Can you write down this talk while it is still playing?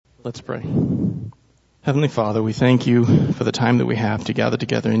Let's pray. Heavenly Father, we thank you for the time that we have to gather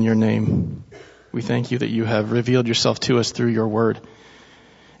together in your name. We thank you that you have revealed yourself to us through your word,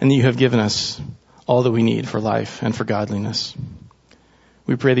 and that you have given us all that we need for life and for godliness.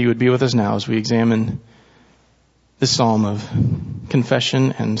 We pray that you would be with us now as we examine this psalm of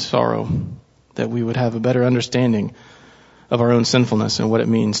confession and sorrow, that we would have a better understanding of our own sinfulness and what it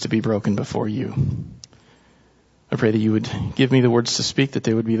means to be broken before you. I pray that you would give me the words to speak, that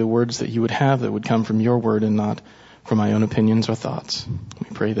they would be the words that you would have that would come from your word and not from my own opinions or thoughts.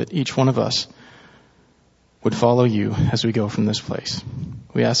 We pray that each one of us would follow you as we go from this place.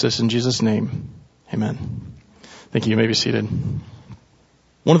 We ask this in Jesus' name. Amen. Thank you. You may be seated.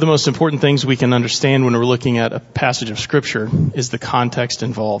 One of the most important things we can understand when we're looking at a passage of Scripture is the context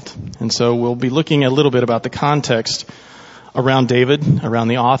involved. And so we'll be looking a little bit about the context around David, around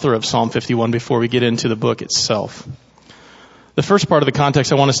the author of Psalm 51 before we get into the book itself. The first part of the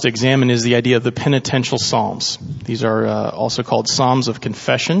context I want us to examine is the idea of the penitential psalms. These are also called psalms of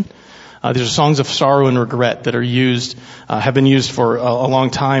confession. These are songs of sorrow and regret that are have been used for a long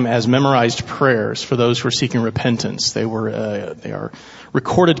time as memorized prayers for those who are seeking repentance. They are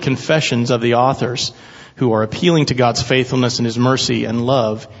recorded confessions of the authors who are appealing to God's faithfulness and His mercy and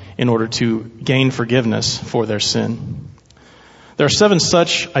love in order to gain forgiveness for their sin. There are 7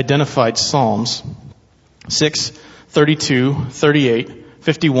 such identified psalms: 6, 32, 38,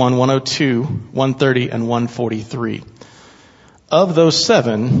 51, 102, 130, and 143. Of those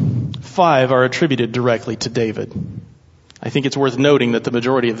 7, 5 are attributed directly to David. I think it's worth noting that the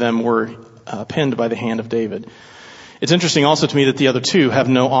majority of them were penned by the hand of David. It's interesting also to me that the other 2 have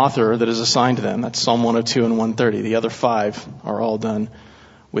no author that is assigned to them. That's Psalm 102 and 130. The other 5 are all done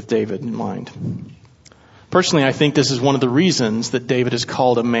with David in mind. Personally, I think this is one of the reasons that David is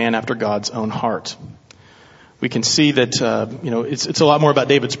called a man after God's own heart. We can see that, it's a lot more about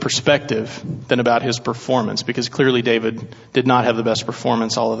David's perspective than about his performance, because clearly David did not have the best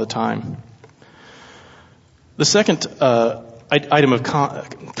performance all of the time. The second item of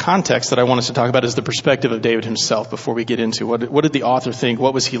context that I want us to talk about is the perspective of David himself before we get into what did the author think,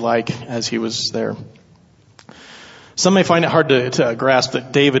 what was he like as he was there. Some may find it hard to grasp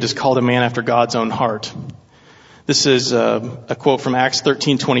that David is called a man after God's own heart. This is a quote from Acts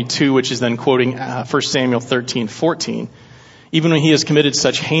 13:22, which is then quoting 1 Samuel 13:14. Even when he has committed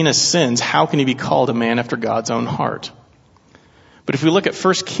such heinous sins, how can he be called a man after God's own heart? But if we look at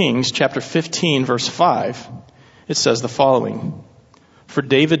 1 Kings chapter 15, verse 5, it says the following: "For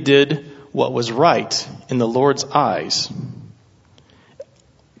David did what was right in the Lord's eyes,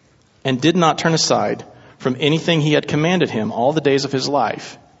 and did not turn aside from anything he had commanded him all the days of his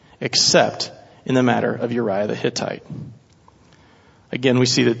life, except in the matter of Uriah the Hittite." Again, we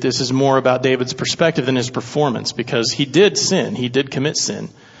see that this is more about David's perspective than his performance, because he did sin, he did commit sin.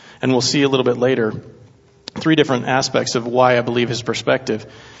 And we'll see a little bit later 3 different aspects of why I believe his perspective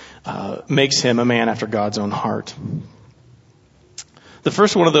makes him a man after God's own heart. The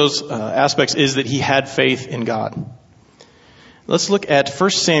first one of those aspects is that he had faith in God. Let's look at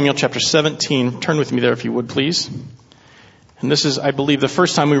 1 Samuel chapter 17. Turn with me there if you would, please. And this is, I believe, the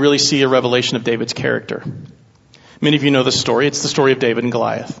first time we really see a revelation of David's character. Many of you know the story. It's the story of David and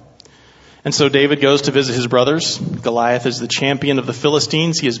Goliath. And so David goes to visit his brothers. Goliath is the champion of the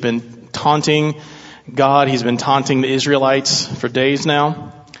Philistines. He has been taunting God. He's been taunting the Israelites for days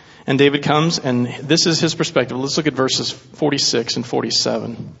now. And David comes, and this is his perspective. Let's look at verses 46 and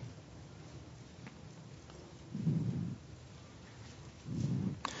 47.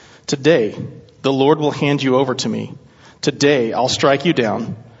 "Today, the Lord will hand you over to me. Today, I'll strike you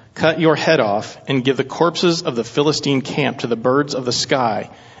down, cut your head off, and give the corpses of the Philistine camp to the birds of the sky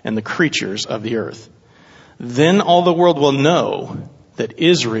and the creatures of the earth. Then all the world will know that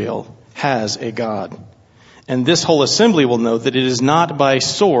Israel has a God. And this whole assembly will know that it is not by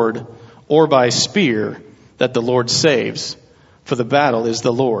sword or by spear that the Lord saves, for the battle is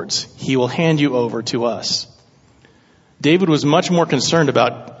the Lord's. He will hand you over to us." David was much more concerned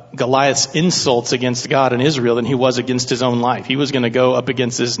about Goliath's insults against God and Israel than he was against his own life. He was going to go up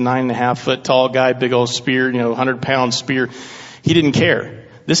against this 9.5 foot tall guy, big old spear, 100-pound spear. He didn't care.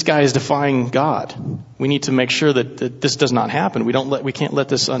 This guy is defying God. We need to make sure that this does not happen. We can't let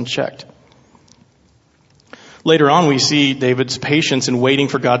this unchecked. Later on, we see David's patience in waiting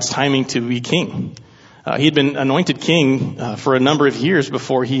for God's timing to be king. He had been anointed king for a number of years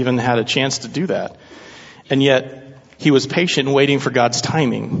before he even had a chance to do that. And yet, he was patient in waiting for God's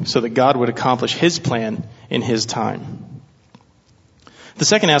timing so that God would accomplish his plan in his time. The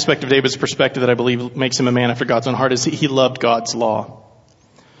second aspect of David's perspective that I believe makes him a man after God's own heart is he loved God's law.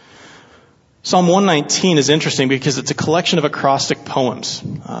 Psalm 119 is interesting because it's a collection of acrostic poems,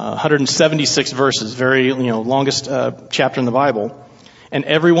 176 verses, very, longest chapter in the Bible. And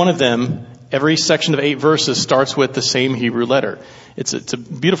every one of them, every section of 8 verses starts with the same Hebrew letter. It's a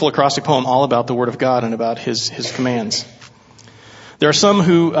beautiful acrostic poem all about the Word of God and about His commands. There are some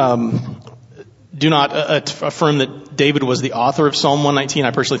who do not affirm that David was the author of Psalm 119.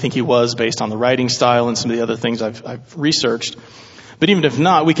 I personally think he was, based on the writing style and some of the other things I've researched. But even if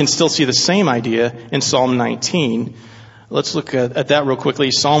not, we can still see the same idea in Psalm 19. Let's look at that real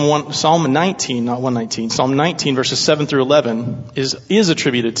quickly. Psalm 19, not 119. Psalm 19, verses 7 through 11 is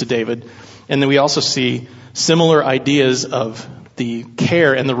attributed to David. And then we also see similar ideas of the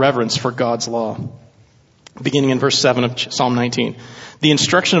care and the reverence for God's law. Beginning in verse 7 of Psalm 19. The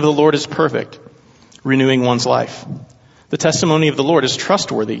instruction of the Lord is perfect, renewing one's life. The testimony of the Lord is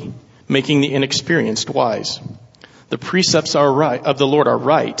trustworthy, making the inexperienced wise. The precepts of the Lord are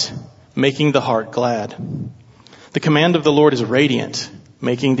right, making the heart glad. The command of the Lord is radiant,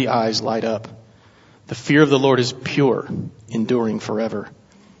 making the eyes light up. The fear of the Lord is pure, enduring forever.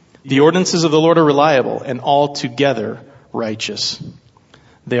 The ordinances of the Lord are reliable and altogether righteous.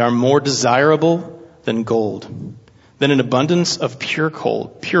 They are more desirable than gold, than an abundance of pure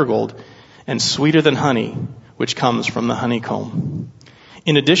gold, and sweeter than honey, which comes from the honeycomb.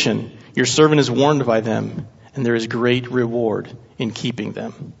 In addition, your servant is warned by them, and there is great reward in keeping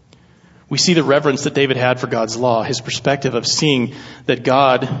them. We see the reverence that David had for God's law, his perspective of seeing that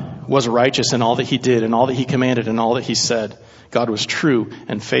God was righteous in all that He did and all that He commanded and all that He said. God was true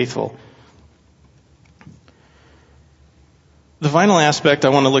and faithful. The final aspect I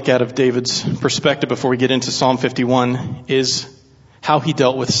want to look at of David's perspective before we get into Psalm 51 is how he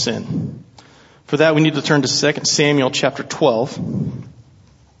dealt with sin. For that, we need to turn to 2 Samuel chapter 12.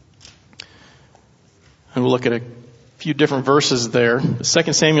 And we'll look at a few different verses there. 2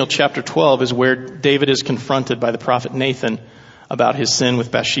 Samuel chapter 12 is where David is confronted by the prophet Nathan about his sin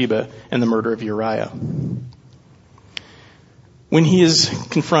with Bathsheba and the murder of Uriah. When he is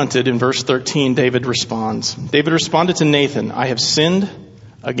confronted, in verse 13, David responds. David responded to Nathan, I have sinned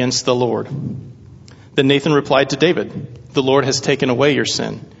against the Lord. Then Nathan replied to David, the Lord has taken away your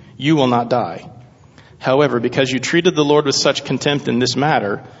sin. You will not die. However, because you treated the Lord with such contempt in this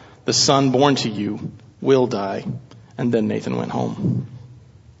matter, the son born to you will die. And then Nathan went home.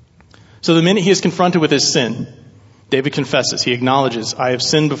 So the minute he is confronted with his sin, David confesses. He acknowledges, I have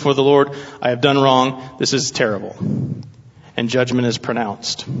sinned before the Lord. I have done wrong. This is terrible. And judgment is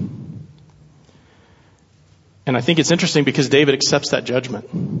pronounced. And I think it's interesting because David accepts that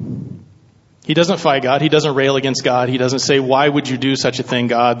judgment. He doesn't fight God. He doesn't rail against God. He doesn't say, why would you do such a thing,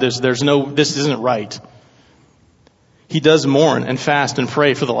 God? This isn't right. He does mourn and fast and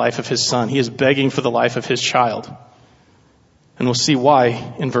pray for the life of his son. He is begging for the life of his child. And we'll see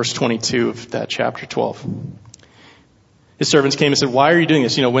why in verse 22 of that chapter 12. His servants came and said, why are you doing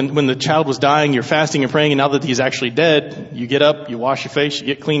this? When the child was dying, you're fasting and praying, and now that he's actually dead, you get up, you wash your face, you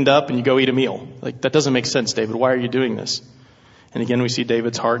get cleaned up, and you go eat a meal. That doesn't make sense, David. Why are you doing this? And again, we see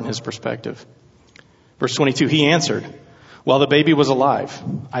David's heart and his perspective. Verse 22, he answered, while the baby was alive,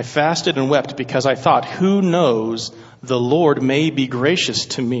 I fasted and wept because I thought, who knows, the Lord may be gracious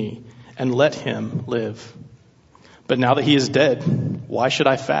to me and let him live. But now that he is dead, why should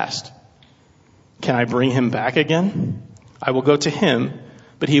I fast? Can I bring him back again? I will go to him,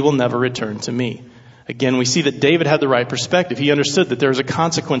 but he will never return to me. Again, we see that David had the right perspective. He understood that there is a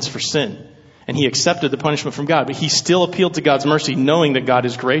consequence for sin, and he accepted the punishment from God. But he still appealed to God's mercy, knowing that God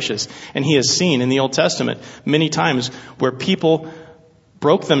is gracious. And he has seen in the Old Testament many times where people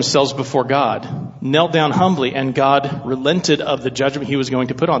broke themselves before God, knelt down humbly, and God relented of the judgment he was going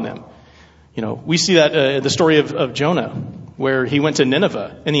to put on them. We see that the story of Jonah, where he went to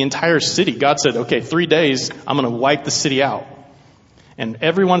Nineveh, and the entire city, God said, okay, 3 days, I'm going to wipe the city out. And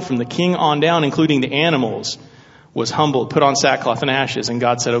everyone from the king on down, including the animals, was humbled, put on sackcloth and ashes, and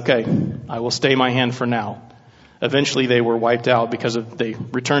God said, okay, I will stay my hand for now. Eventually they were wiped out because they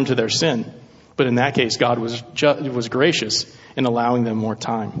returned to their sin. But in that case, God was gracious in allowing them more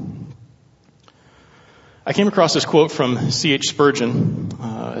time. I came across this quote from C.H. Spurgeon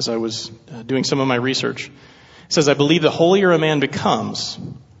as I was doing some of my research. It says, I believe the holier a man becomes,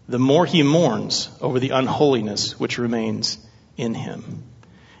 the more he mourns over the unholiness which remains in him.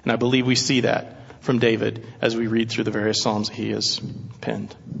 And I believe we see that from David as we read through the various Psalms he has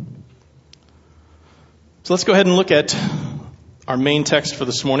penned. So let's go ahead and look at our main text for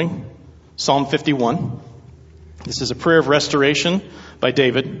this morning, Psalm 51. This is a prayer of restoration by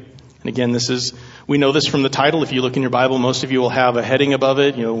David. And again, we know this from the title. If you look in your Bible, most of you will have a heading above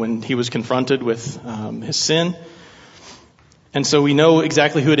it, when he was confronted with his sin. And so we know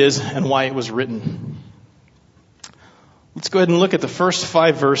exactly who it is and why it was written. Let's go ahead and look at the first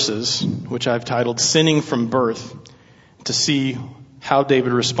 5 verses, which I've titled Sinning from Birth, to see how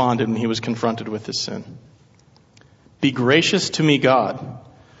David responded when he was confronted with his sin. Be gracious to me, God,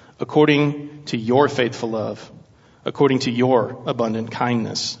 according to your faithful love, according to your abundant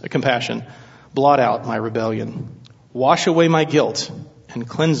kindness, compassion. Blot out my rebellion. Wash away my guilt and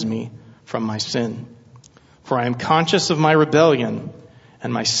cleanse me from my sin. For I am conscious of my rebellion,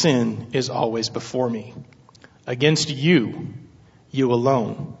 and my sin is always before me. Against you, you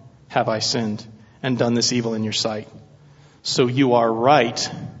alone, have I sinned and done this evil in your sight. So you are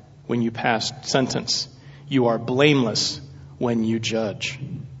right when you pass sentence. You are blameless when you judge.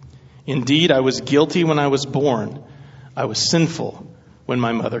 Indeed, I was guilty when I was born. I was sinful when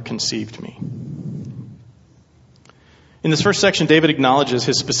my mother conceived me. In this first section, David acknowledges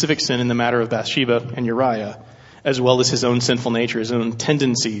his specific sin in the matter of Bathsheba and Uriah, as well as his own sinful nature, his own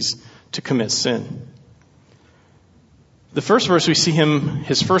tendencies to commit sin. The first verse we see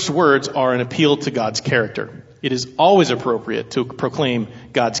his first words are an appeal to God's character. It is always appropriate to proclaim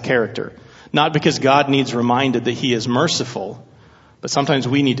God's character. Not because God needs reminded that he is merciful, but sometimes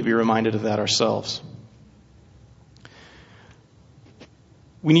we need to be reminded of that ourselves.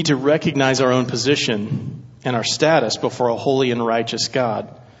 We need to recognize our own position and our status before a holy and righteous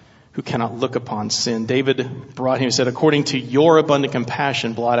God who cannot look upon sin. David brought him and said, according to your abundant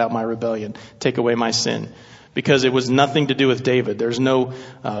compassion, blot out my rebellion, take away my sin. Because it was nothing to do with David. There's no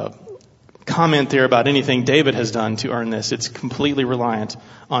comment there about anything David has done to earn this. It's completely reliant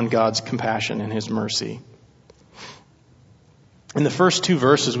on God's compassion and his mercy. In the first 2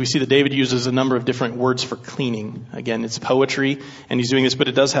 verses, we see that David uses a number of different words for cleaning. Again, it's poetry, and he's doing this, but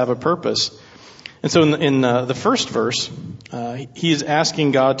it does have a purpose. And so in the first verse, he is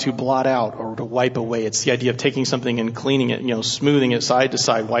asking God to blot out or to wipe away. It's the idea of taking something and cleaning it, smoothing it side to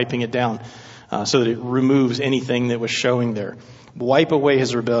side, wiping it down. So that it removes anything that was showing there. Wipe away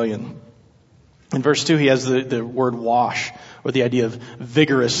his rebellion. In verse 2, he has the word wash, or the idea of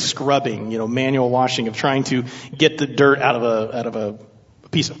vigorous scrubbing, manual washing, of trying to get the dirt out of a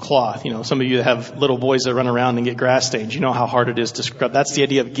piece of cloth. Some of you that have little boys that run around and get grass stains, you know how hard it is to scrub. That's the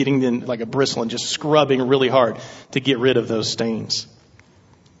idea of getting in like a bristle and just scrubbing really hard to get rid of those stains.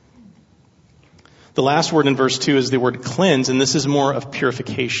 The last word in verse 2 is the word cleanse, and this is more of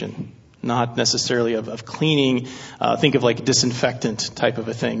purification. Not necessarily of cleaning. Think of like disinfectant type of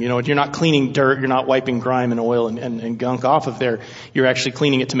a thing. You're not cleaning dirt. You're not wiping grime and oil and gunk off of there. You're actually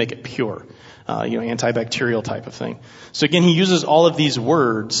cleaning it to make it pure. Antibacterial type of thing. So again, he uses all of these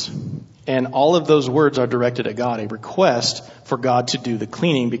words, and all of those words are directed at God, a request for God to do the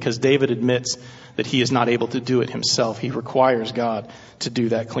cleaning, because David admits that he is not able to do it himself. He requires God to do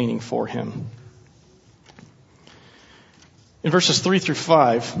that cleaning for him. In verses 3 through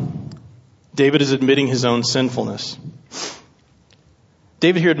 5, David is admitting his own sinfulness.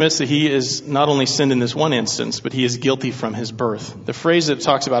 David here admits that he is not only sinned in this one instance, but he is guilty from his birth. The phrase that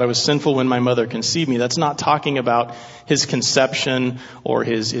talks about, I was sinful when my mother conceived me, that's not talking about his conception or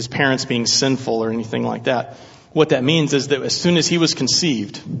his parents being sinful or anything like that. What that means is that as soon as he was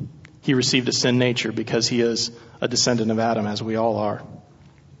conceived, he received a sin nature because he is a descendant of Adam, as we all are.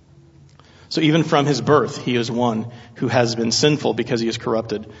 So even from his birth, he is one who has been sinful because he is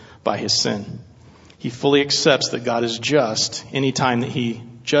corrupted by his sin. He fully accepts that God is just any time that he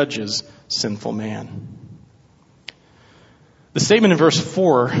judges sinful man. The statement in verse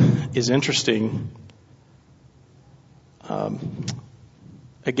 4 is interesting.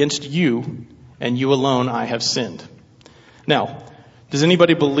 Against you and you alone I have sinned. Now, does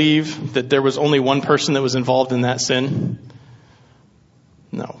anybody believe that there was only one person that was involved in that sin?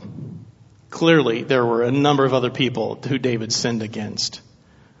 No. Clearly, there were a number of other people who David sinned against.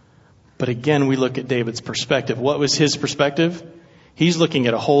 But again, we look at David's perspective. What was his perspective? He's looking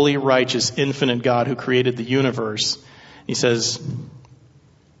at a holy, righteous, infinite God who created the universe. He says,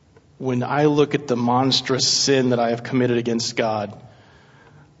 when I look at the monstrous sin that I have committed against God,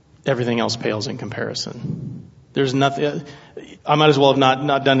 everything else pales in comparison. There's nothing, I might as well have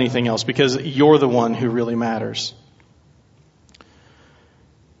not done anything else because you're the one who really matters.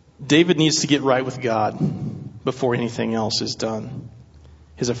 David needs to get right with God before anything else is done.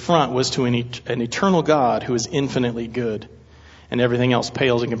 His affront was to an eternal God who is infinitely good, and everything else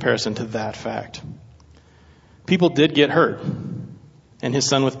pales in comparison to that fact. People did get hurt, and his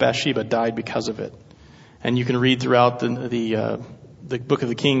son with Bathsheba died because of it. And you can read throughout the book of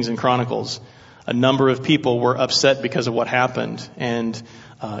the Kings and Chronicles, a number of people were upset because of what happened, and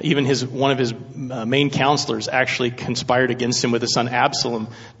even one of his main counselors actually conspired against him with his son Absalom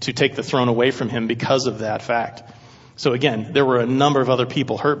to take the throne away from him because of that fact. So again, there were a number of other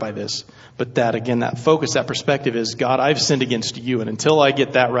people hurt by this, but that focus, that perspective is, God, I've sinned against you, and until I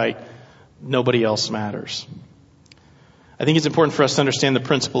get that right, nobody else matters. I think it's important for us to understand the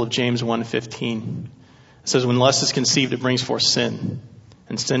principle of James 1:15. It says, when lust is conceived, it brings forth sin,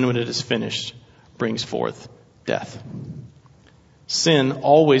 and sin, when it is finished, brings forth death. Sin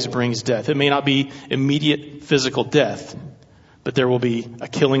always brings death. It may not be immediate physical death, but there will be a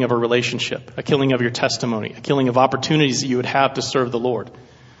killing of a relationship, a killing of your testimony, a killing of opportunities that you would have to serve the Lord.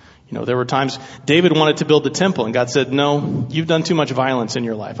 There were times David wanted to build the temple, and God said, no, you've done too much violence in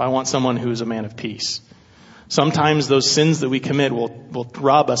your life. I want someone who's a man of peace. Sometimes those sins that we commit will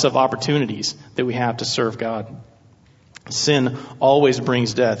rob us of opportunities that we have to serve God. Sin always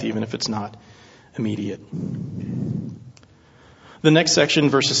brings death, even if it's not immediate. The next section,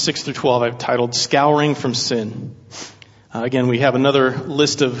 verses 6 through 12, I've titled Scouring from Sin. Again, we have another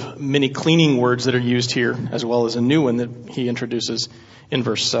list of many cleaning words that are used here, as well as a new one that he introduces in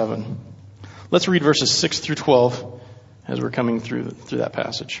verse 7. Let's read verses 6 through 12 as we're coming through that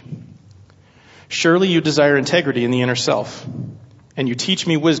passage. Surely you desire integrity in the inner self, and you teach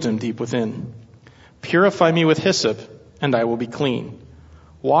me wisdom deep within. Purify me with hyssop, and I will be clean.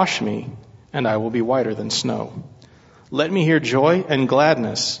 Wash me, and I will be whiter than snow. Let me hear joy and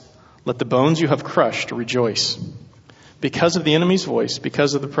gladness. Let the bones you have crushed rejoice. Because of the enemy's voice,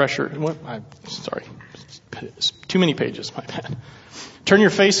 because of the pressure. Too many pages, my bad. Turn your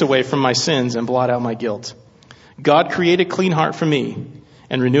face away from my sins and blot out my guilt. God, create a clean heart for me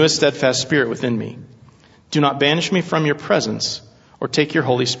and renew a steadfast spirit within me. Do not banish me from your presence or take your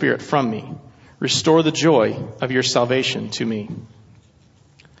Holy Spirit from me. Restore the joy of your salvation to me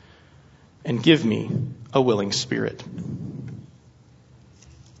and give me a willing spirit.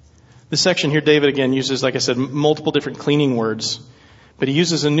 This section here, David again uses, like I said, multiple different cleaning words, but he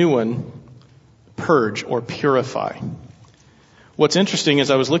uses a new one, purge or purify. What's interesting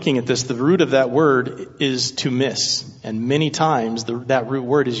as I was looking at this, the root of that word is to miss, and many times that root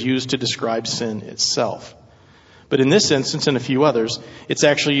word is used to describe sin itself. But in this instance and a few others, it's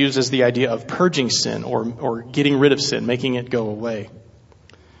actually used as the idea of purging sin or getting rid of sin, making it go away.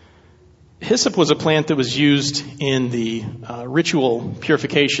 Hyssop was a plant that was used in the ritual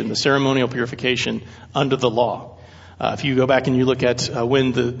purification, the ceremonial purification under the law. If you go back and you look at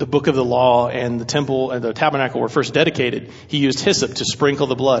when the book of the law and the temple and the tabernacle were first dedicated, he used hyssop to sprinkle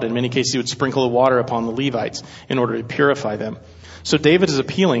the blood. In many cases, he would sprinkle the water upon the Levites in order to purify them. So David is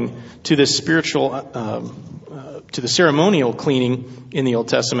appealing to this to the ceremonial cleaning in the Old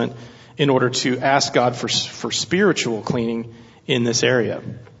Testament in order to ask God for spiritual cleaning in this area.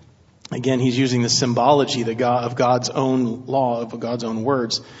 Again, he's using the symbology of God's own law, of God's own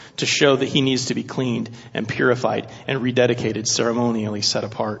words, to show that he needs to be cleaned and purified and rededicated, ceremonially set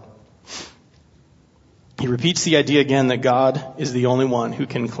apart. He repeats the idea again that God is the only one who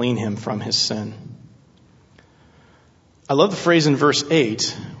can clean him from his sin. I love the phrase in verse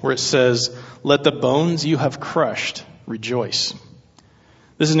 8 where it says, let the bones you have crushed rejoice.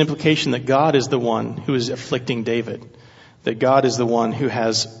 This is an implication that God is the one who is afflicting David. That God is the one who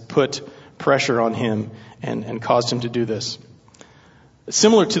has put pressure on him and caused him to do this.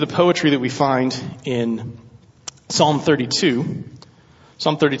 Similar to the poetry that we find in Psalm 32.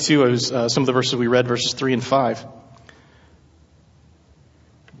 Psalm 32 is some of the verses we read, verses 3 and 5.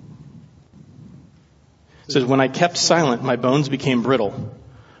 It says, when I kept silent, my bones became brittle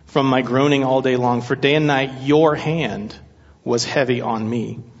from my groaning all day long. For day and night your hand was heavy on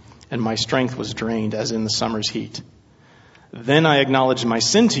me, and my strength was drained as in the summer's heat. Then I acknowledged my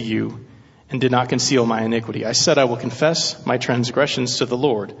sin to you and did not conceal my iniquity. I said, I will confess my transgressions to the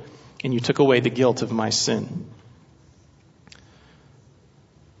Lord, and you took away the guilt of my sin.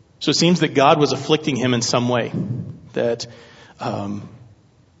 So it seems that God was afflicting him in some way, that God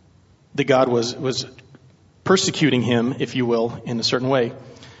was persecuting him, if you will, in a certain way.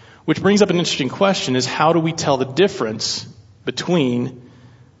 Which brings up an interesting question, is how do we tell the difference between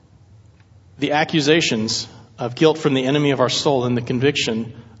the accusations of guilt from the enemy of our soul and the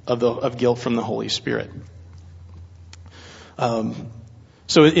conviction of guilt from the Holy Spirit.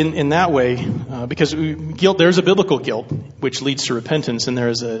 So in that way, because guilt, there's a biblical guilt which leads to repentance, and there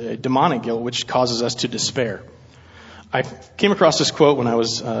is a demonic guilt which causes us to despair. I came across this quote when I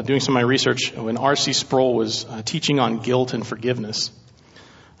was doing some of my research when R.C. Sproul was teaching on guilt and forgiveness.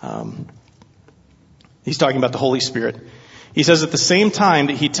 He's talking about the Holy Spirit. He says at the same time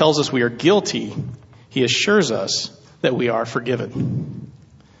that he tells us we are guilty, he assures us that we are forgiven.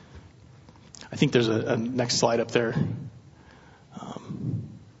 I think there's a next slide up there.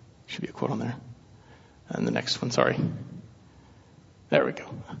 Should be a quote on there. And the next one, sorry. There we go.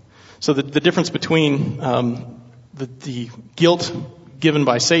 So the difference between the the guilt given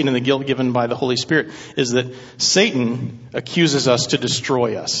by Satan and the guilt given by the Holy Spirit is that Satan accuses us to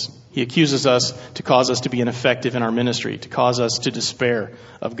destroy us. He accuses us to cause us to be ineffective in our ministry, to cause us to despair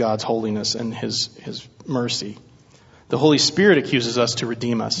of God's holiness and His mercy. The Holy Spirit accuses us to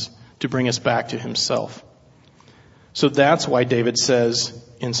redeem us, to bring us back to Himself. So that's why David says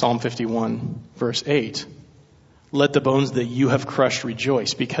in Psalm 51, verse 8, let the bones that you have crushed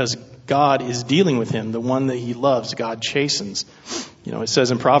rejoice, because God is dealing with him. The one that he loves, God chastens. It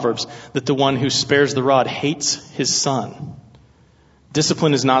says in Proverbs that the one who spares the rod hates his son.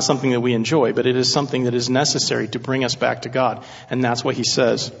 Discipline is not something that we enjoy, but it is something that is necessary to bring us back to God. And that's why he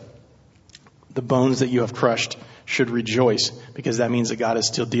says, the bones that you have crushed should rejoice, because that means that God is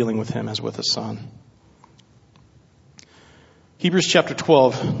still dealing with him as with a son. Hebrews chapter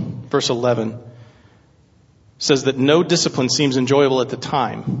 12, verse 11 says that no discipline seems enjoyable at the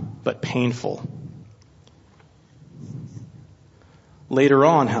time, but painful. Later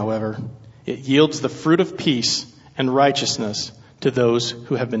on, however, it yields the fruit of peace and righteousness to those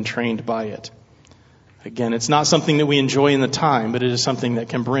who have been trained by it. Again, it's not something that we enjoy in the time, but it is something that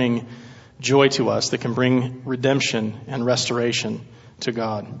can bring joy to us, that can bring redemption and restoration to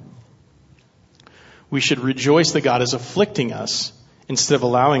God. We should rejoice that God is afflicting us instead of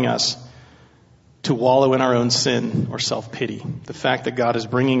allowing us to wallow in our own sin or self-pity. The fact that God is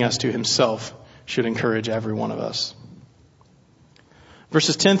bringing us to himself should encourage every one of us.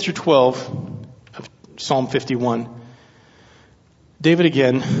 Verses 10 through 12 of Psalm 51, David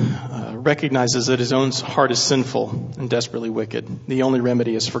again recognizes that his own heart is sinful and desperately wicked. The only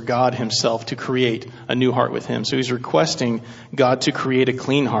remedy is for God himself to create a new heart with him. So he's requesting God to create a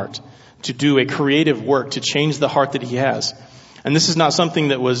clean heart, to do a creative work, to change the heart that he has. And this is not something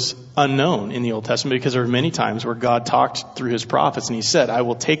that was unknown in the Old Testament, because there are many times where God talked through his prophets and he said, I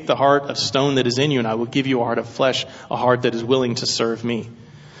will take the heart of stone that is in you and I will give you a heart of flesh, a heart that is willing to serve me.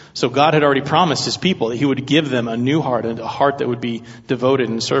 So God had already promised his people that he would give them a new heart, and a heart that would be devoted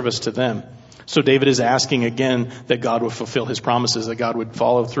in service to them. So David is asking again that God would fulfill his promises, that God would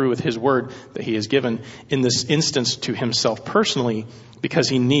follow through with his word that he has given, in this instance to himself personally, because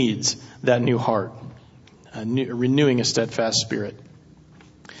he needs that new heart. Renewing a steadfast spirit.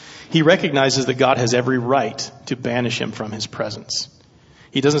 He recognizes that God has every right to banish him from his presence.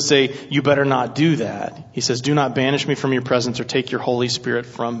 He doesn't say, you better not do that. He says, do not banish me from your presence or take your Holy Spirit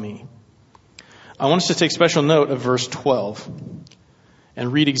from me. I want us to take special note of verse 12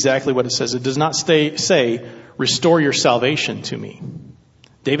 and read exactly what it says. It does not say, restore your salvation to me.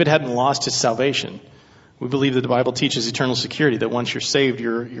 David hadn't lost his salvation. We believe that the Bible teaches eternal security, that once you're saved,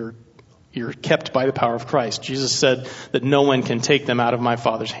 you're kept by the power of Christ. Jesus said that no one can take them out of my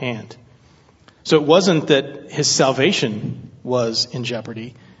Father's hand. So it wasn't that his salvation was in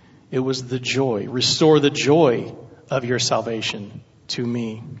jeopardy. It was the joy. Restore the joy of your salvation to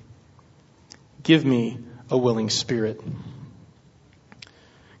me. Give me a willing spirit.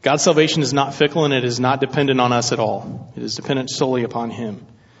 God's salvation is not fickle, and it is not dependent on us at all. It is dependent solely upon him,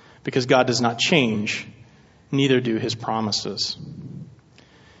 because God does not change, neither do his promises.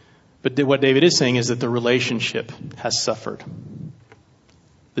 But what David is saying is that the relationship has suffered.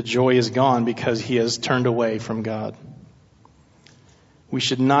 The joy is gone because he has turned away from God. We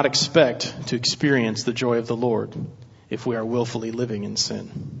should not expect to experience the joy of the Lord if we are willfully living in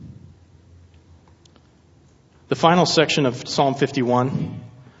sin. The final section of Psalm 51,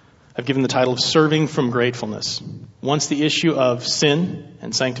 I've given the title of Serving from Gratefulness. Once the issue of sin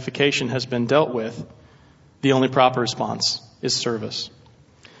and sanctification has been dealt with, the only proper response is service.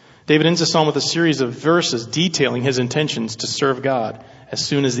 David ends the psalm with a series of verses detailing his intentions to serve God as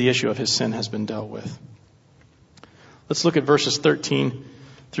soon as the issue of his sin has been dealt with. Let's look at verses 13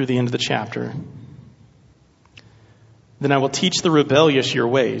 through the end of the chapter. Then I will teach the rebellious your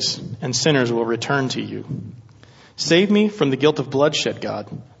ways, and sinners will return to you. Save me from the guilt of bloodshed, God,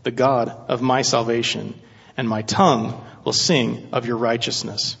 the God of my salvation, and my tongue will sing of your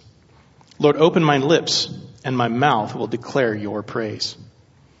righteousness. Lord, open my lips, and my mouth will declare your praise.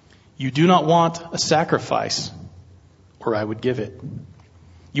 You do not want a sacrifice, or I would give it.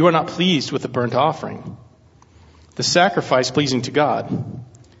 You are not pleased with a burnt offering. The sacrifice pleasing to God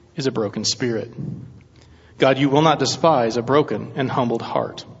is a broken spirit. God, you will not despise a broken and humbled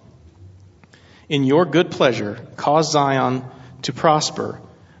heart. In your good pleasure, cause Zion to prosper.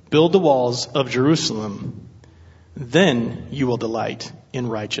 Build the walls of Jerusalem. Then you will delight in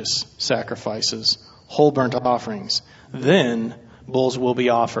righteous sacrifices, whole burnt offerings. Then bulls will be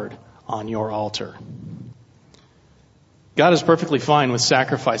offered on your altar. God is perfectly fine with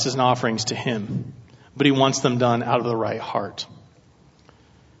sacrifices and offerings to him, but he wants them done out of the right heart.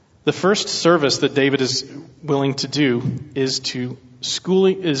 The first service that David is willing to do is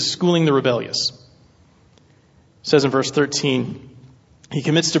schooling the rebellious. It says in verse 13, he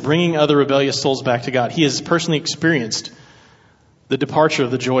commits to bringing other rebellious souls back to God. He has personally experienced the departure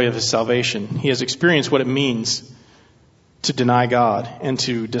of the joy of his salvation. He has experienced what it means to deny God and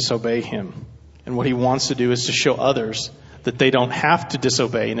to disobey him. And what he wants to do is to show others that they don't have to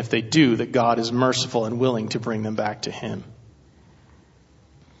disobey, and if they do, that God is merciful and willing to bring them back to him.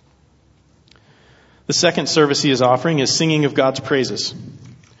 The second service he is offering is singing of God's praises.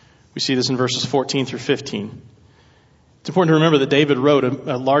 We see this in verses 14 through 15. It's important to remember that David wrote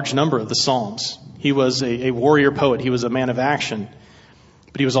a large number of the Psalms. He was a warrior poet. He was a man of action.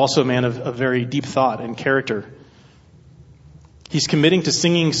 But he was also a man of very deep thought and character. He's committing to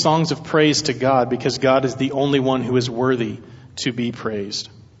singing songs of praise to God because God is the only one who is worthy to be praised.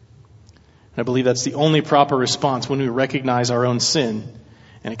 And I believe that's the only proper response when we recognize our own sin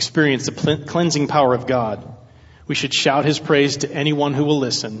and experience the cleansing power of God. We should shout his praise to anyone who will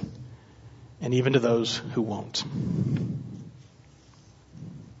listen, and even to those who won't.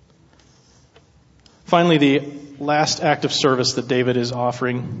 Finally, the last act of service that David is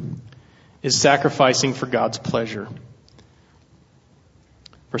offering is sacrificing for God's pleasure.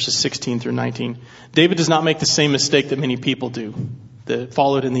 Verses 16 through 19. David does not make the same mistake that many people do, that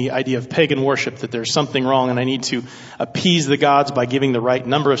followed in the idea of pagan worship, that there's something wrong and I need to appease the gods by giving the right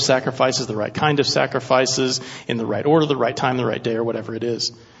number of sacrifices, the right kind of sacrifices, in the right order, the right time, the right day, or whatever it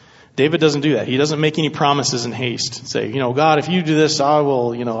is. David doesn't do that. He doesn't make any promises in haste. Say, God, if you do this,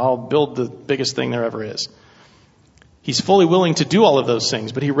 I'll build the biggest thing there ever is. He's fully willing to do all of those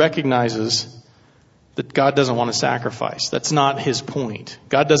things, but he recognizes that God doesn't want to sacrifice. That's not his point.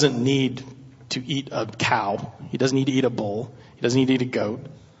 God doesn't need to eat a cow. He doesn't need to eat a bull. He doesn't need to eat a goat.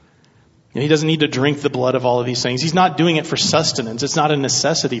 He doesn't need to drink the blood of all of these things. He's not doing it for sustenance. It's not a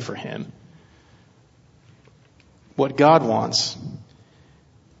necessity for him. What God wants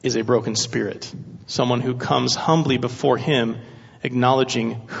is a broken spirit. Someone who comes humbly before him,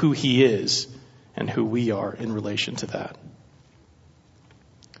 acknowledging who he is and who we are in relation to that.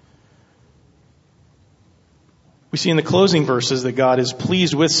 We see in the closing verses that God is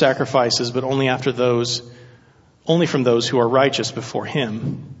pleased with sacrifices, but only from those who are righteous before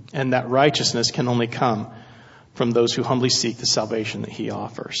him. And that righteousness can only come from those who humbly seek the salvation that he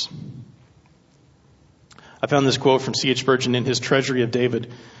offers. I found this quote from C.H. Spurgeon in his Treasury of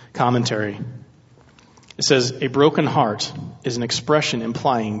David commentary. It says, "A broken heart is an expression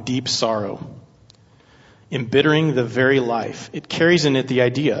implying deep sorrow, embittering the very life. It carries in it the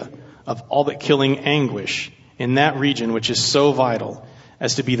idea of all but killing anguish in that region which is so vital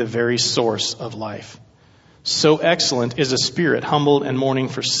as to be the very source of life. So excellent is a spirit humbled and mourning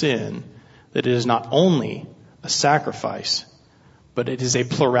for sin that it is not only a sacrifice, but it is a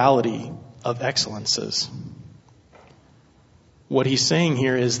plurality of excellences." What he's saying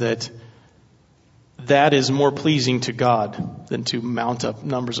here is that is more pleasing to God than to mount up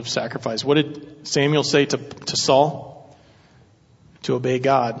numbers of sacrifice. What did Samuel say to Saul? To obey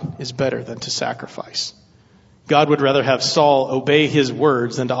God is better than to sacrifice. God would rather have Saul obey his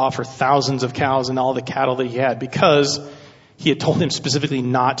words than to offer thousands of cows and all the cattle that he had, because he had told him specifically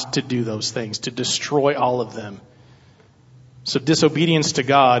not to do those things, to destroy all of them. So disobedience to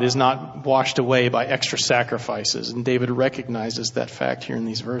God is not washed away by extra sacrifices, and David recognizes that fact here in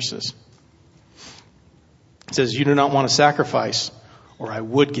these verses. It says, "You do not want to sacrifice, or I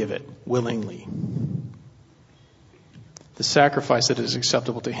would give it willingly." The sacrifice that is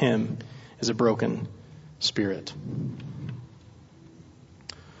acceptable to him is a broken spirit.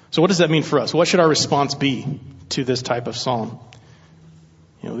 So what does that mean for us? What should our response be to this type of psalm?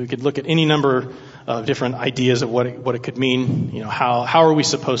 We could look at any number of different ideas of what it could mean. How are we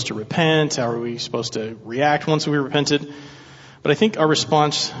supposed to repent? How are we supposed to react once we repented? But I think our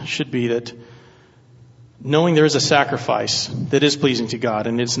response should be that knowing there is a sacrifice that is pleasing to God,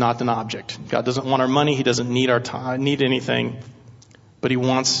 and it's not an object. God doesn't want our money. He doesn't need our time, need anything, but he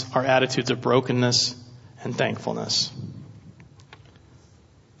wants our attitudes of brokenness and thankfulness.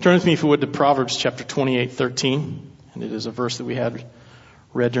 Turn with me, if you would, to Proverbs chapter 28:13, and it is a verse that we had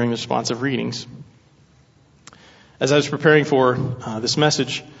read during the responsive readings. As I was preparing for this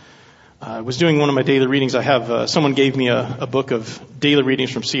message, I was doing one of my daily readings. I have someone gave me a book of daily readings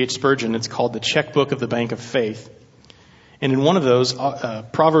from C.H. Spurgeon. It's called The Checkbook of the Bank of Faith. And in one of those,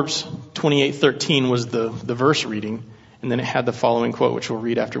 Proverbs 28:13 was the verse reading, and then it had the following quote, which we'll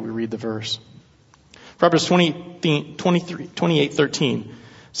read after we read the verse. Proverbs 28:13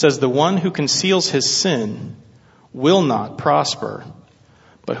 says, "The one who conceals his sin will not prosper,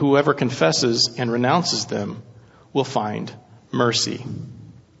 but whoever confesses and renounces them will find mercy."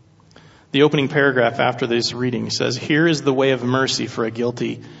 The opening paragraph after this reading says, "Here is the way of mercy for a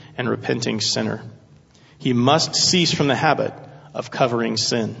guilty and repenting sinner. He must cease from the habit of covering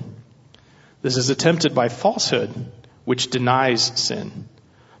sin. This is attempted by falsehood, which denies sin,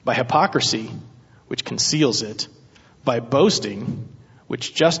 by hypocrisy, which conceals it, by boasting,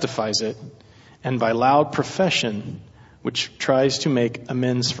 which justifies it, and by loud profession, which tries to make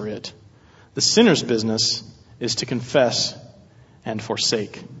amends for it. The sinner's business is to confess and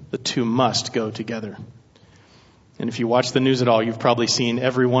forsake. The two must go together." And if you watch the news at all, you've probably seen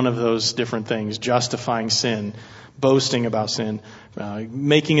every one of those different things: justifying sin, boasting about sin,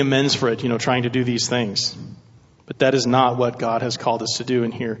 making amends for it, trying to do these things. But that is not what God has called us to do.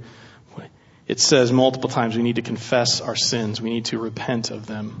 And here it says multiple times we need to confess our sins. We need to repent of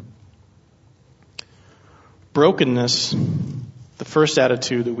them. Brokenness, the first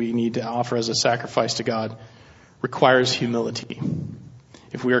attitude that we need to offer as a sacrifice to God, requires humility.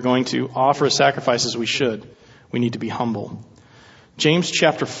 If we are going to offer a sacrifice as we should, we need to be humble. James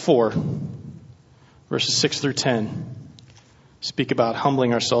chapter 4, verses 6 through 10, speak about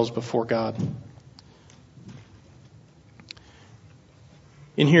humbling ourselves before God.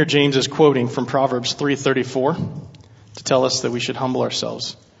 In here, James is quoting from Proverbs 3:34 to tell us that we should humble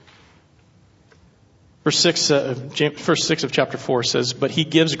ourselves. Verse 6 of chapter 4 says, "But he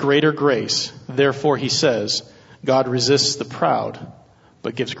gives greater grace. Therefore he says, God resists the proud,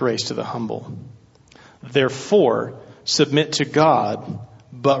 but gives grace to the humble. Therefore submit to God,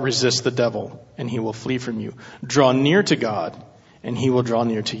 but resist the devil, and he will flee from you. Draw near to God, and he will draw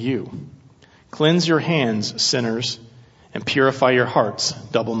near to you. Cleanse your hands, sinners, and purify your hearts,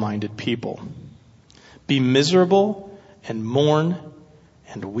 double-minded people. Be miserable and mourn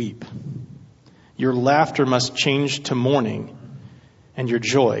and weep. Your laughter must change to mourning, and your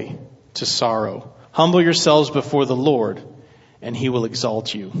joy to sorrow. Humble yourselves before the Lord, and he will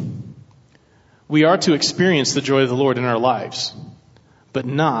exalt you." We are to experience the joy of the Lord in our lives, but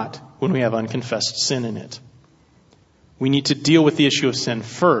not when we have unconfessed sin in it. We need to deal with the issue of sin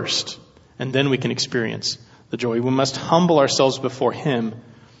first, and then we can experience the joy. We must humble ourselves before him,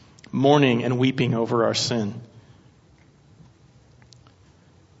 mourning and weeping over our sin.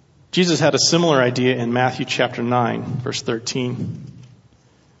 Jesus had a similar idea in Matthew chapter 9, verse 13.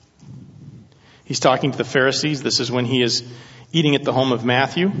 He's talking to the Pharisees. This is when he is eating at the home of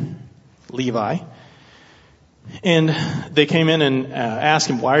Matthew, Levi. And they came in and asked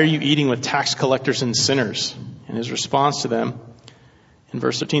him, "Why are you eating with tax collectors and sinners?" And his response to them in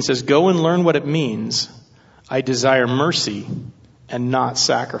verse 13 says, "Go and learn what it means. I desire mercy and not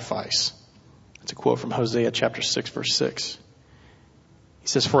sacrifice." That's a quote from Hosea chapter 6, verse 6. He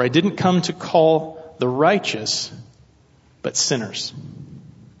says, "For I didn't come to call the righteous, but sinners."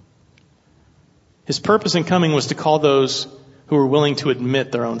 His purpose in coming was to call those who were willing to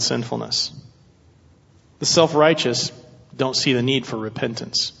admit their own sinfulness. The self-righteous don't see the need for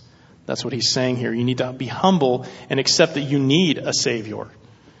repentance. That's what he's saying here. You need to be humble and accept that you need a Savior.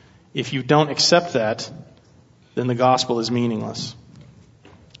 If you don't accept that, then the gospel is meaningless.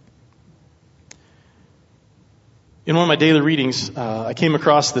 In one of my daily readings, I came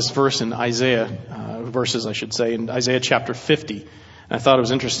across this verse in Isaiah, in Isaiah chapter 50. And I thought it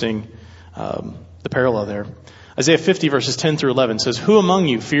was interesting, the parallel there. Isaiah 50 verses 10 through 11 says, "Who among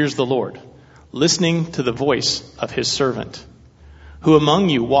you fears the Lord, listening to the voice of his servant? Who among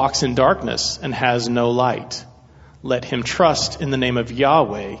you walks in darkness and has no light? Let him trust in the name of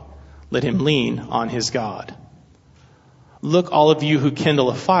Yahweh. Let him lean on his God. Look, all of you who kindle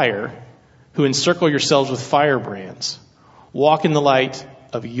a fire, who encircle yourselves with firebrands. Walk in the light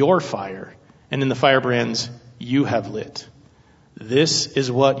of your fire and in the firebrands you have lit. This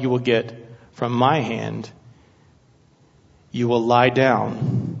is what you will get from my hand. You will lie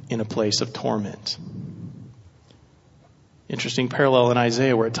down in a place of torment." Interesting parallel in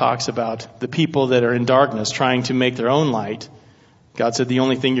Isaiah where it talks about the people that are in darkness trying to make their own light. God said the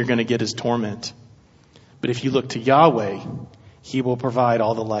only thing you're going to get is torment. But if you look to Yahweh, he will provide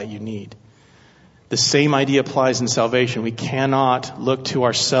all the light you need. The same idea applies in salvation. We cannot look to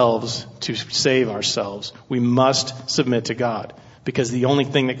ourselves to save ourselves. We must submit to God, because the only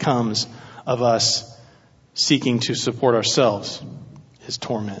thing that comes of us seeking to support ourselves is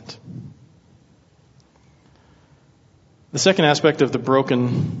torment. The second aspect of the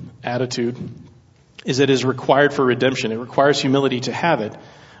broken attitude is that it is required for redemption. It requires humility to have it,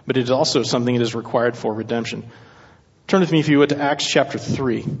 but it is also something that is required for redemption. Turn with me, if you would, to Acts chapter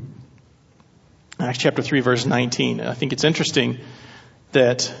 3. Acts chapter 3, verse 19. I think it's interesting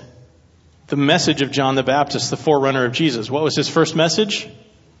that the message of John the Baptist, the forerunner of Jesus, what was his first message?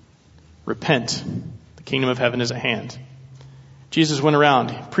 Repent. The kingdom of heaven is at hand. Jesus went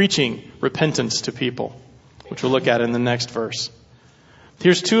around preaching repentance to people, which we'll look at in the next verse.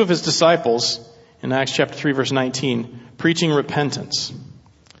 Here's two of his disciples in Acts chapter 3, verse 19, preaching repentance.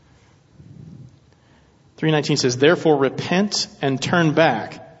 3:19 says, "Therefore repent and turn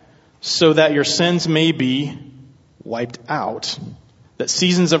back, so that your sins may be wiped out, that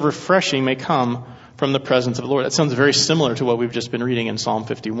seasons of refreshing may come from the presence of the Lord." That sounds very similar to what we've just been reading in Psalm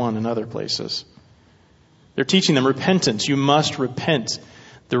 51 and other places. They're teaching them repentance. You must repent.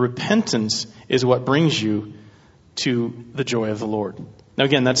 The repentance is what brings you to the joy of the Lord. Now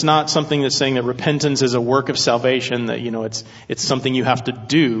again, that's not something that's saying that repentance is a work of salvation, that, it's something you have to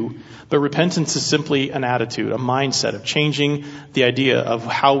do. But repentance is simply an attitude, a mindset of changing the idea of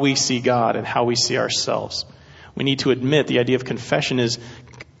how we see God and how we see ourselves. We need to admit, the idea of confession is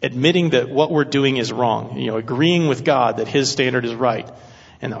admitting that what we're doing is wrong. Agreeing with God that His standard is right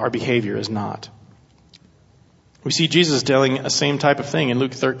and our behavior is not. We see Jesus doing a same type of thing in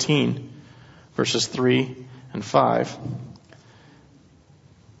Luke 13, verses 3 and 5.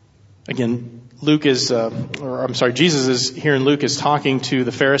 Again, Jesus is here in Luke is talking to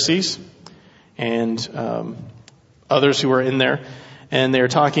the Pharisees and others who are in there. And they're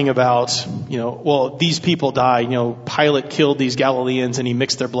talking about, these people died. Pilate killed these Galileans and he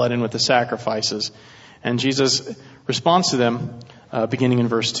mixed their blood in with the sacrifices. And Jesus responds to them, beginning in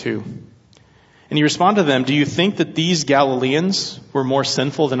verse 2. And he responded to them, "Do you think that these Galileans were more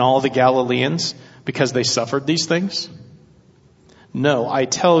sinful than all the Galileans because they suffered these things? No, I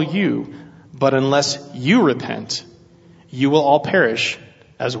tell you, but unless you repent, you will all perish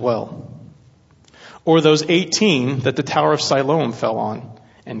as well. Or those 18 that the Tower of Siloam fell on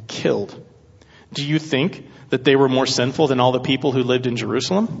and killed. Do you think that they were more sinful than all the people who lived in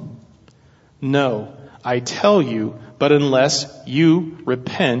Jerusalem? No, I tell you, but unless you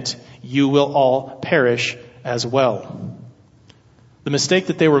repent, you will all perish as well." The mistake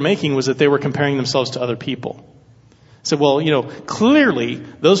that they were making was that they were comparing themselves to other people. So, clearly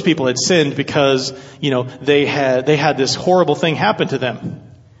those people had sinned because, they had this horrible thing happen to them.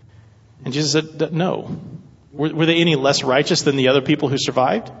 And Jesus said, no. Were they any less righteous than the other people who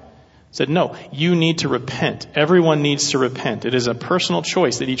survived? He said, no, you need to repent. Everyone needs to repent. It is a personal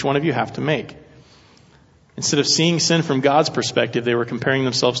choice that each one of you have to make. Instead of seeing sin from God's perspective, they were comparing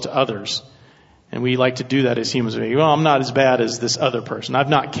themselves to others. And we like to do that as humans. Well, I'm not as bad as this other person. I've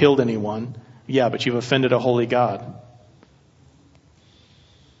not killed anyone. Yeah, but you've offended a holy God.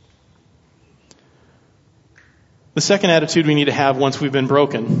 The second attitude we need to have once we've been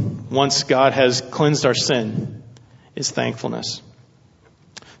broken, once God has cleansed our sin, is thankfulness.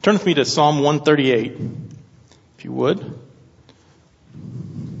 Turn with me to Psalm 138, if you would.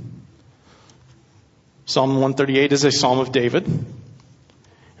 Psalm 138 is a psalm of David.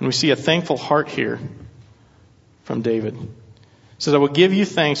 And we see a thankful heart here from David. It says, "I will give you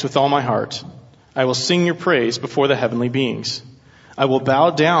thanks with all my heart. I will sing your praise before the heavenly beings. I will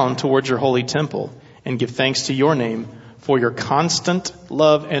bow down towards your holy temple and give thanks to your name for your constant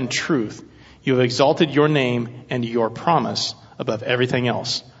love and truth. You have exalted your name and your promise above everything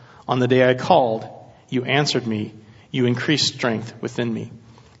else. On the day I called, you answered me. You increased strength within me."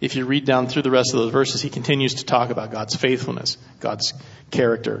 If you read down through the rest of those verses, he continues to talk about God's faithfulness, God's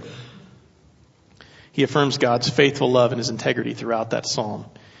character. He affirms God's faithful love and his integrity throughout that psalm.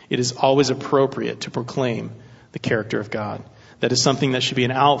 It is always appropriate to proclaim the character of God. That is something that should be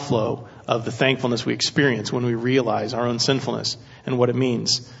an outflow of the thankfulness we experience when we realize our own sinfulness and what it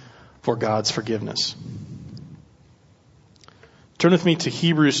means for God's forgiveness. Turn with me to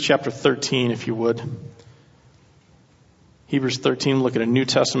Hebrews chapter 13, if you would. Hebrews 13, look at a New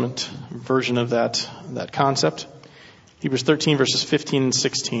Testament version of that concept. Hebrews 13, verses 15 and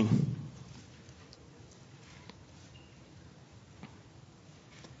 16.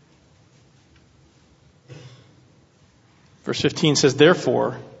 Verse 15 says,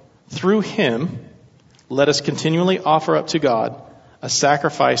 "Therefore, through him, let us continually offer up to God a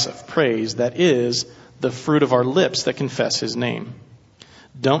sacrifice of praise that is the fruit of our lips that confess his name.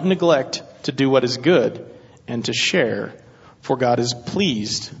 Don't neglect to do what is good and to share, for God is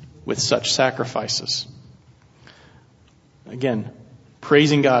pleased with such sacrifices." Again,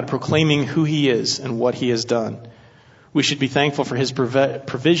 praising God, proclaiming who he is and what he has done. We should be thankful for his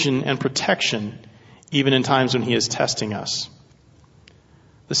provision and protection, even in times when he is testing us.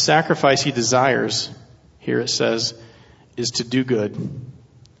 The sacrifice he desires, here it says, is to do good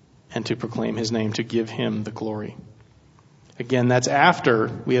and to proclaim his name, to give him the glory. Again, that's after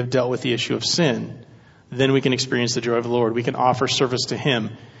we have dealt with the issue of sin. Then we can experience the joy of the Lord. We can offer service to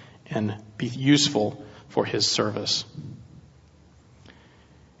him and be useful for his service.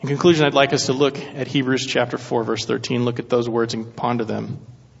 In In conclusion, I'd like us to look at Hebrews chapter 4, verse 13. Look at those words and ponder them.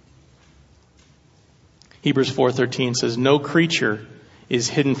 Hebrews 4:13 says, "No creature is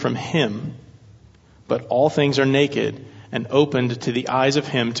hidden from him, but all things are naked and opened to the eyes of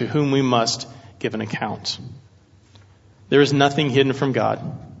him to whom we must give an account." There is nothing hidden from God.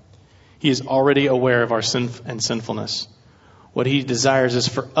 He is already aware of our sin and sinfulness. What he desires is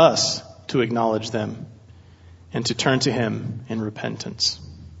for us to acknowledge them and to turn to him in repentance.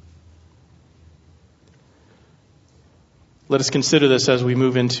 Let us consider this as we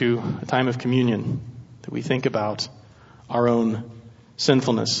move into a time of communion, that we think about our own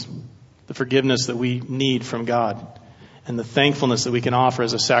sinfulness, the forgiveness that we need from God, and the thankfulness that we can offer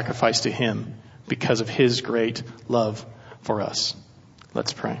as a sacrifice to him because of his great love for us.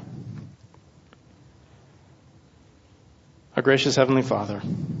 Let's pray. Our gracious Heavenly Father,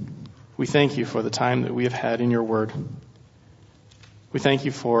 we thank you for the time that we have had in your word. We thank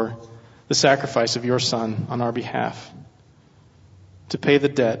you for the sacrifice of your Son on our behalf to pay the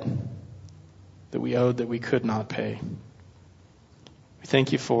debt that we owed that we could not pay. We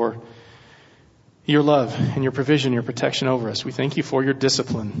thank you for your love and your provision, your protection over us. We thank you for your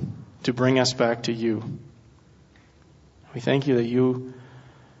discipline to bring us back to you. We thank you that you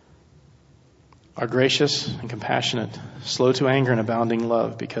are gracious and compassionate, slow to anger and abounding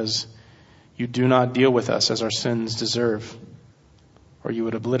love, because you do not deal with us as our sins deserve, or you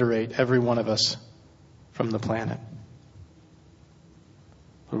would obliterate every one of us from the planet.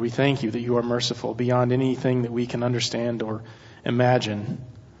 Lord, we thank you that you are merciful beyond anything that we can understand or imagine,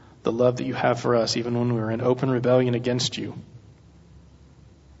 the love that you have for us even when we were in open rebellion against you.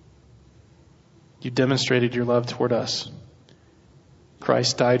 You demonstrated your love toward us.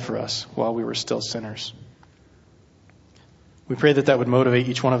 Christ died for us while we were still sinners. We pray that that would motivate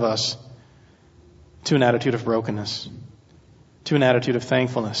each one of us to an attitude of brokenness, to an attitude of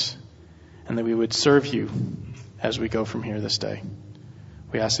thankfulness, and that we would serve you as we go from here this day.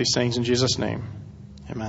 We ask these things in Jesus' name.